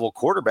high-level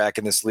quarterback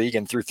in this league,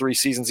 and through 3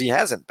 seasons he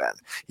hasn't been.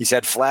 He's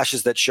had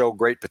flashes that show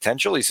great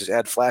potential. He's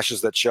had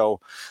flashes that show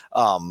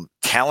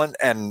talent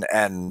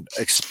and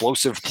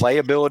explosive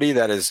playability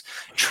that is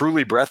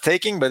truly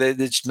breathtaking, but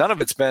none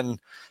of it's been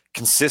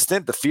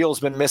consistent. The feel's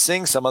been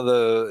missing. Some of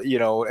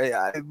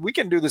the, we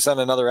can do this on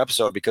another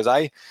episode because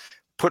I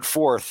put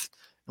forth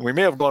and we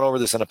may have gone over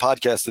this in a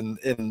podcast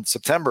in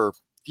September,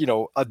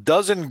 a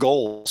dozen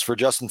goals for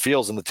Justin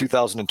Fields in the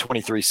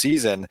 2023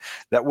 season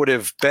that would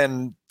have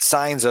been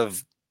signs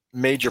of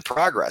major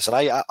progress. And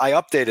I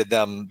updated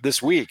them this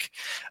week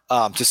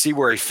to see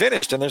where he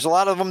finished. And there's a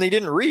lot of them they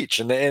didn't reach.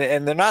 And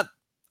they're not,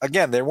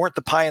 again, they weren't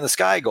the pie in the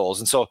sky goals.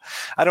 And so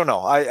I don't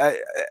know.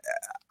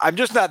 I'm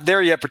just not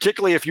there yet,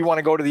 particularly if you want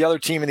to go to the other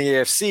team in the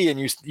AFC and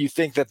you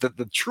think that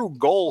the true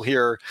goal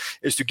here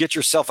is to get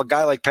yourself a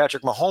guy like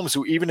Patrick Mahomes,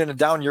 who even in a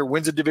down year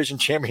wins a division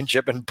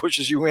championship and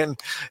pushes you in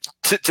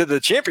to the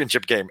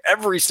championship game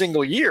every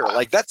single year.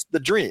 Like, that's the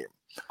dream.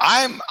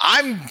 I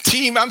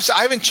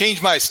haven't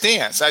changed my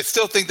stance. I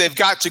still think they've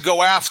got to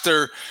go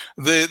after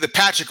the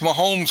Patrick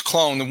Mahomes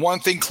clone, the one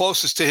thing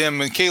closest to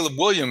him, and Caleb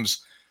Williams.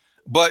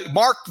 But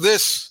mark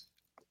this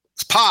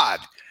pod.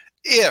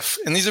 If,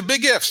 and these are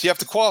big ifs, you have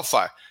to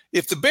qualify.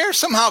 If the Bears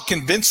somehow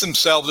convince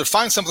themselves or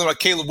find something about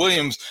Caleb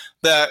Williams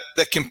that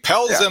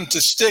compels them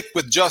to stick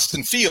with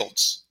Justin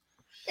Fields,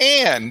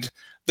 and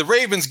the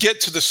Ravens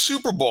get to the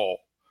Super Bowl,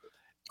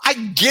 I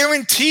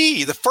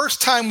guarantee the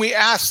first time we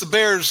ask the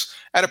Bears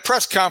at a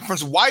press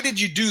conference, why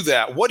did you do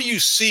that? What do you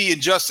see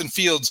in Justin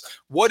Fields?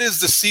 What does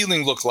the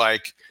ceiling look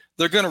like?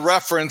 They're going to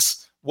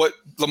reference what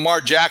Lamar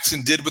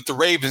Jackson did with the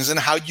Ravens and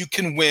how you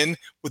can win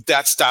with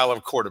that style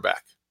of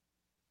quarterback.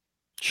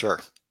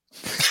 Sure.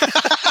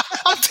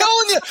 I'm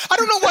telling you, I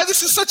don't know why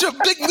this is such a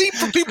big leap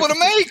for people to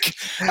make.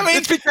 I mean,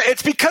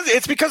 it's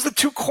because the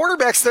two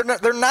quarterbacks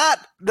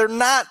they're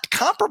not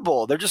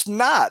comparable. They're just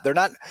not. They're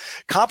not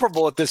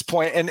comparable at this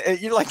point. And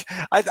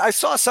I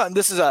saw something.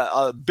 This is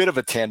a bit of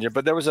a tangent,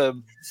 but there was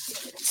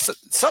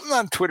something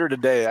on Twitter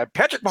today.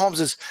 Patrick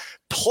Mahomes'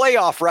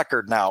 playoff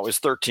record now is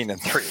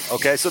 13-3.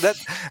 Okay, so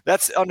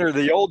that's under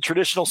the old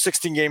traditional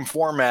 16-game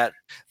format.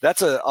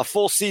 That's a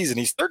full season.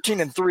 He's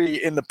 13-3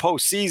 in the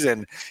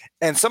postseason,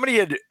 and somebody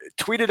had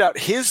tweeted out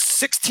his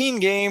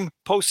 16-game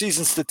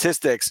postseason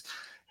statistics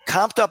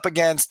comped up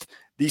against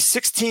the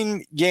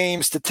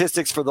 16-game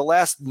statistics for the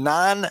last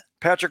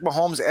non-Patrick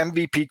Mahomes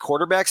MVP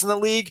quarterbacks in the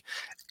league,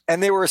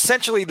 and they were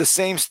essentially the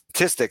same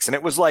statistics. And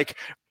it was like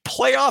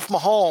playoff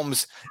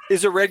Mahomes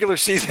is a regular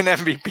season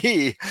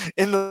MVP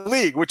in the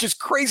league, which is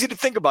crazy to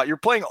think about. You're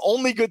playing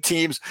only good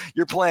teams.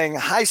 You're playing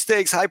high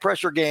stakes, high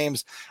pressure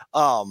games.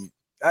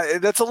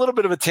 That's a little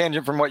bit of a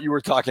tangent from what you were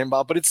talking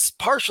about, but it's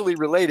partially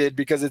related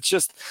because it's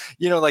just,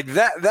 like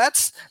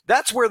that's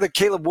where the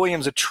Caleb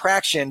Williams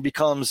attraction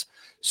becomes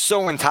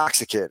so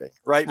intoxicating,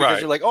 right? Because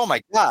you're like, oh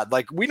my God,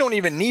 like we don't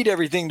even need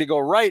everything to go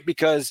right,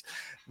 because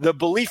the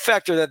belief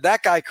factor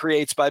that guy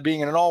creates by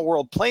being an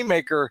all-world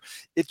playmaker,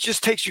 it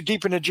just takes you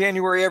deep into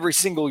January every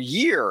single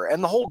year.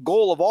 And the whole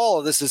goal of all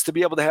of this is to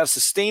be able to have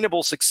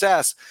sustainable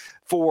success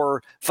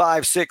for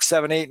 5, 6,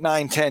 7, 8,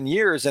 9, 10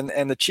 years.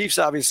 And the Chiefs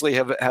obviously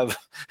have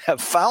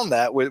found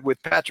that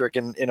with Patrick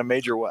in a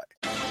major way.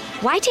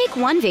 Why take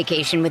one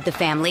vacation with the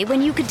family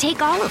when you could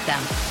take all of them?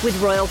 With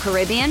Royal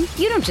Caribbean,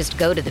 you don't just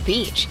go to the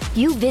beach.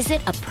 You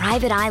visit a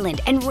private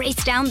island and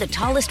race down the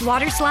tallest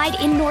water slide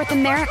in North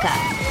America.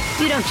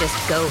 You don't just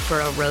go for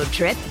a road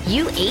trip.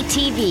 You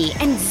ATV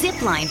and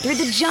zip line through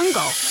the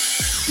jungle.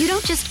 You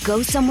don't just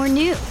go somewhere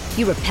new.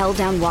 You rappel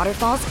down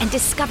waterfalls and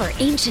discover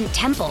ancient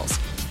temples.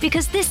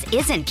 Because this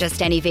isn't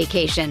just any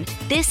vacation.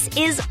 This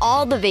is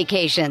all the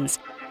vacations.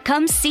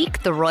 Come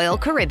seek the Royal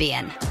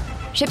Caribbean.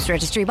 Ships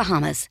Registry,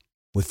 Bahamas.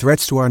 With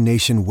threats to our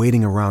nation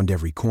waiting around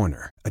every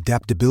corner,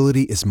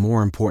 adaptability is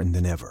more important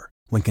than ever.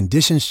 When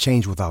conditions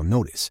change without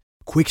notice,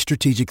 quick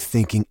strategic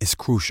thinking is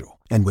crucial.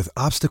 And with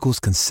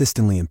obstacles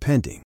consistently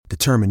impending,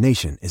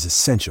 determination is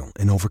essential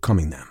in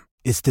overcoming them.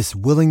 It's this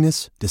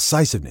willingness,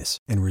 decisiveness,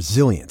 and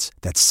resilience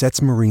that sets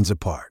Marines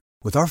apart.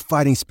 With our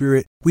fighting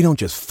spirit, we don't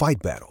just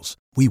fight battles,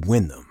 we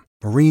win them.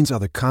 Marines are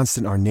the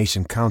constant our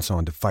nation counts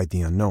on to fight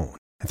the unknown.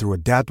 And through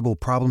adaptable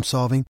problem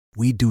solving,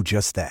 we do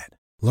just that.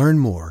 Learn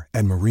more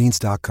at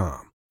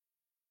marines.com.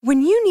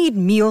 When you need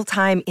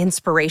mealtime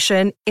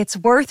inspiration, it's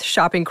worth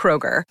shopping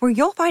Kroger, where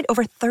you'll find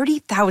over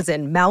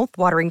 30,000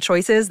 mouth-watering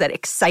choices that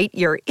excite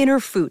your inner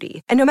foodie.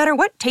 And no matter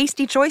what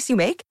tasty choice you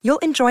make, you'll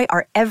enjoy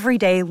our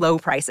everyday low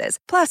prices,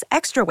 plus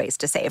extra ways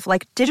to save,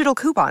 like digital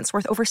coupons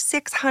worth over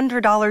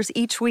 $600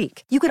 each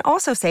week. You can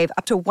also save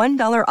up to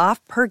 $1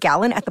 off per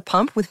gallon at the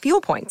pump with fuel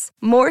points.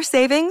 More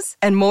savings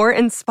and more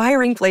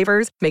inspiring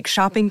flavors make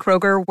shopping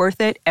Kroger worth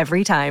it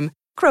every time.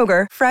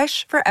 Kroger,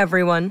 fresh for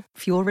everyone.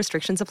 Fuel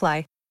restrictions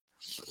apply.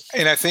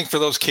 And I think for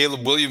those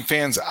Caleb Williams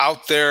fans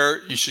out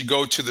there, you should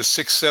go to the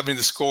 670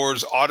 The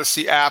Scores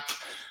Odyssey app,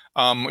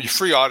 your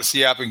free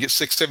Odyssey app, and get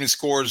 670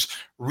 Scores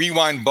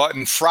rewind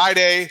button.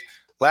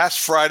 Last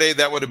Friday,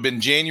 that would have been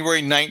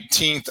January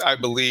 19th, I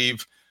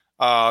believe.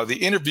 The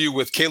interview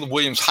with Caleb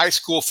Williams, high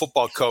school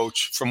football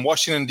coach from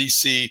Washington,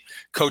 D.C.,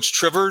 Coach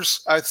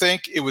Trivers, I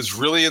think. It was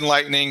really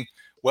enlightening.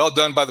 Well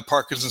done by the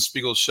Parkers and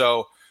Spiegel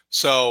show.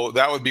 So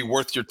that would be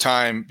worth your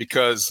time,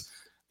 because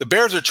the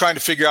Bears are trying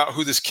to figure out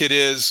who this kid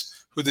is,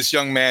 who this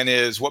young man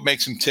is, what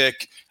makes him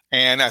tick.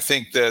 And I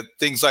think that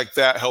things like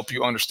that help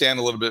you understand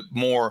a little bit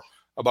more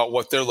about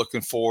what they're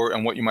looking for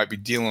and what you might be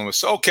dealing with.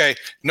 So, okay,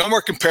 no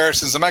more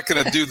comparisons. I'm not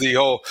going to do the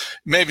whole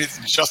maybe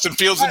Justin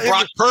Fields and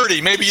Brock Purdy.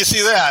 Maybe you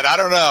see that. I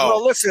don't know.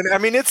 Well, listen, I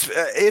mean,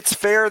 it's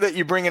fair that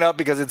you bring it up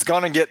because it's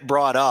going to get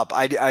brought up.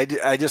 I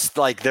just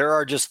like there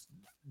are just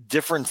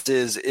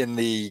differences in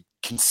the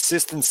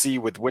consistency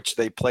with which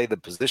they play the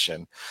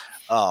position.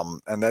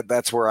 And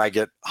that's where I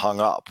get hung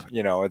up.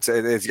 It's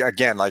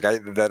again, like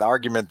that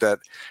argument that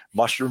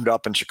mushroomed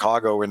up in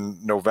Chicago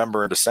in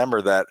November and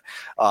December that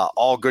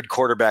all good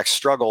quarterbacks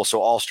struggle.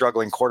 So all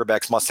struggling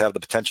quarterbacks must have the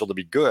potential to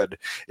be good.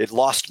 It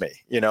lost me.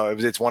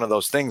 It's one of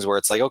those things where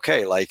it's like,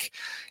 okay, like,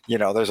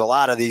 there's a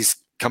lot of these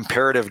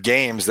comparative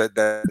games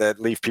that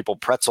leave people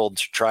pretzeled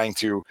trying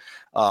to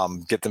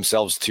get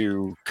themselves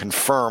to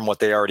confirm what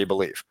they already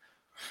believe.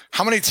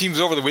 How many teams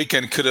over the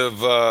weekend could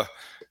have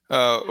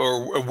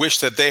or wish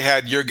that they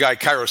had your guy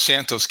Cairo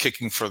Santos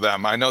kicking for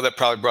them? I know that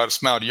probably brought a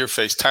smile to your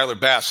face. Tyler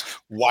Bass,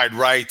 wide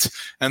right,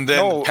 and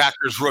then the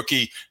Packers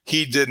rookie,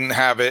 he didn't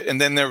have it.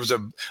 And then there was a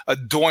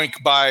doink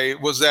by,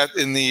 was that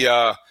in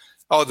the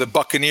the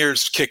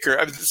Buccaneers kicker?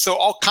 I mean, so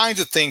all kinds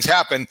of things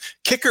happen.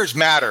 Kickers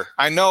matter.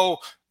 I know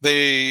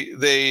they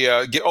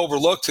get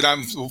overlooked, and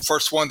I'm the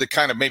first one to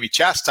kind of maybe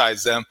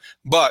chastise them.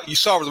 But you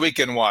saw over the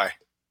weekend why.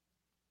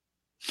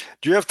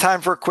 Do you have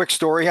time for a quick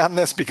story on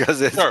this?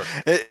 Because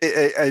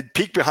a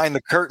peek behind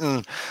the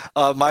curtain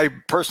of my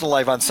personal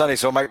life on Sunday.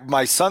 So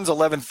my son's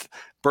 11th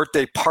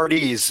birthday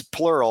parties,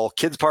 plural,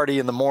 kids party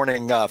in the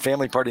morning,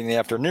 family party in the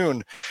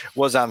afternoon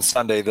was on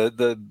Sunday.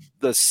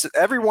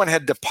 Everyone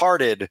had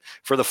departed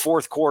for the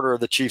fourth quarter of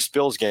the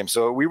Chiefs-Bills game.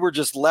 So we were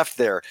just left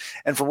there.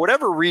 And for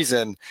whatever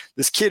reason,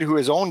 this kid who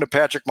has owned a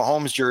Patrick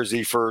Mahomes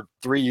jersey for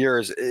 3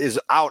 years is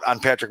out on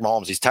Patrick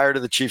Mahomes. He's tired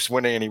of the Chiefs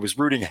winning, and he was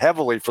rooting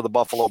heavily for the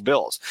Buffalo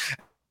Bills.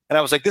 And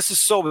I was like, this is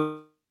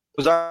so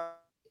bizarre.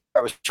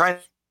 I was trying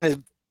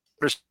to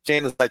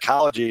understand the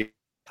psychology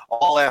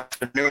all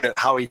afternoon at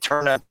how he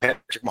turned on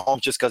Patrick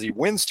Mahomes just because he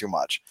wins too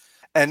much.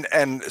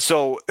 And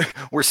so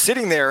we're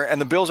sitting there, and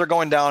the Bills are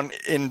going down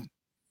in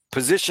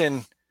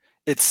position,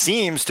 it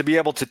seems, to be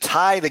able to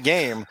tie the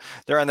game.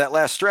 They're on that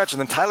last stretch, and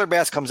then Tyler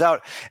Bass comes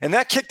out. And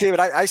that kick,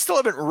 David, I still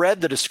haven't read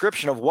the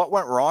description of what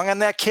went wrong on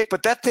that kick,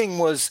 but that thing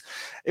was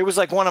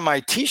like one of my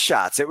tee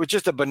shots. It was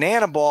just a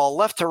banana ball,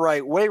 left to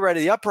right, way right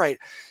of the upright.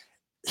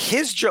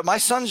 My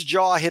son's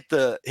jaw hit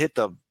the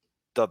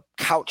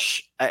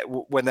couch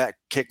when that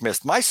kick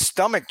missed. My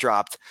stomach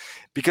dropped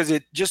because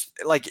it just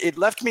it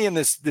left me in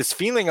this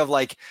feeling of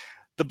like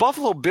the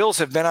Buffalo Bills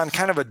have been on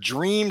kind of a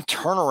dream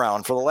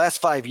turnaround for the last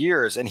 5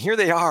 years. And here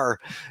they are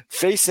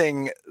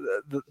facing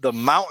the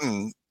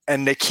mountain,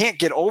 and they can't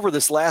get over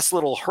this last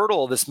little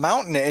hurdle of this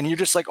mountain. And you're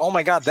just like, oh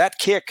my God, that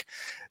kick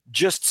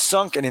just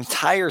sunk an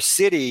entire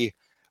city.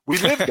 We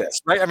lived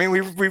this, right? I mean,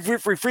 we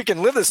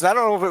freaking lived this. And I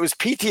don't know if it was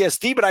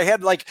PTSD, but I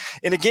had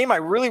in a game I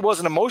really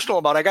wasn't emotional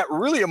about. I got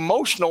really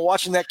emotional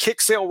watching that kick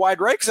sail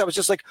wide right because I was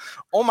just like,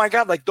 oh my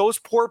God, those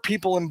poor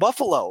people in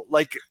Buffalo,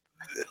 like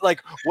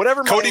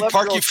whatever. Cody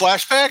Parkey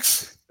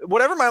flashbacks.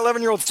 Whatever my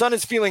 11-year-old son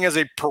is feeling as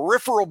a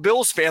peripheral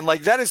Bills fan,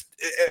 that is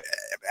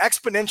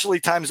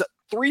exponentially times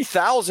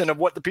 3,000 of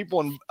what the people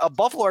in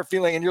Buffalo are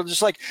feeling. And you're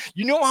just like,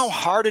 how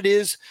hard it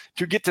is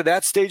to get to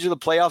that stage of the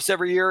playoffs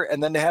every year.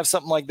 And then to have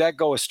something like that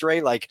go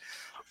astray,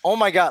 oh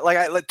my God,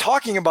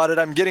 talking about it,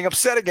 I'm getting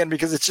upset again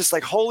because it's just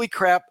like, holy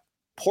crap,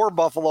 poor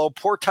Buffalo,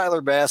 poor Tyler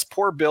Bass,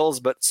 poor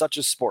Bills, but such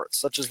is sports,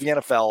 such as the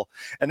NFL.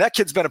 And that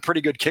kid's been a pretty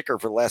good kicker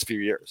for the last few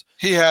years.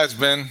 He has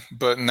been,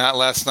 but not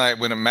last night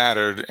when it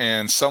mattered.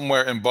 And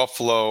somewhere in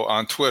Buffalo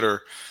on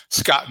Twitter,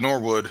 Scott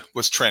Norwood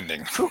was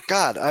trending. Oh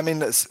God. I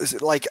mean, it's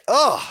just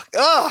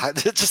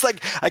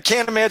like, I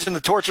can't imagine the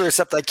torture,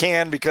 except I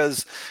can,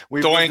 because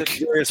we've lived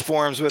in various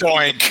forms with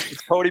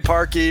Cody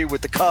Parkey,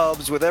 with the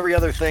Cubs, with every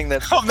other thing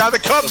that. Oh, now the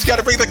Cubs got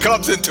to bring the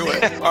Cubs into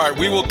it. All right.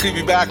 We will keep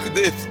you back.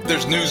 If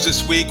there's news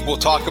this week, we'll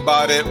talk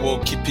about it.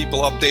 We'll keep people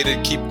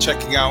updated. Keep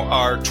checking out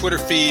our Twitter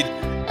feed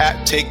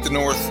at Take the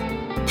North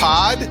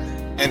Pod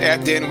and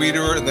at Dan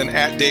Wiederer, and then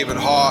at David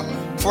Haw.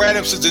 For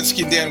Adam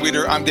Sadzinski and Dan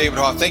Wiederer, I'm David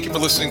Haw. Thank you for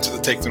listening to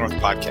the Take the North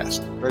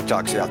podcast. Great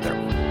talk to you out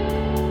there.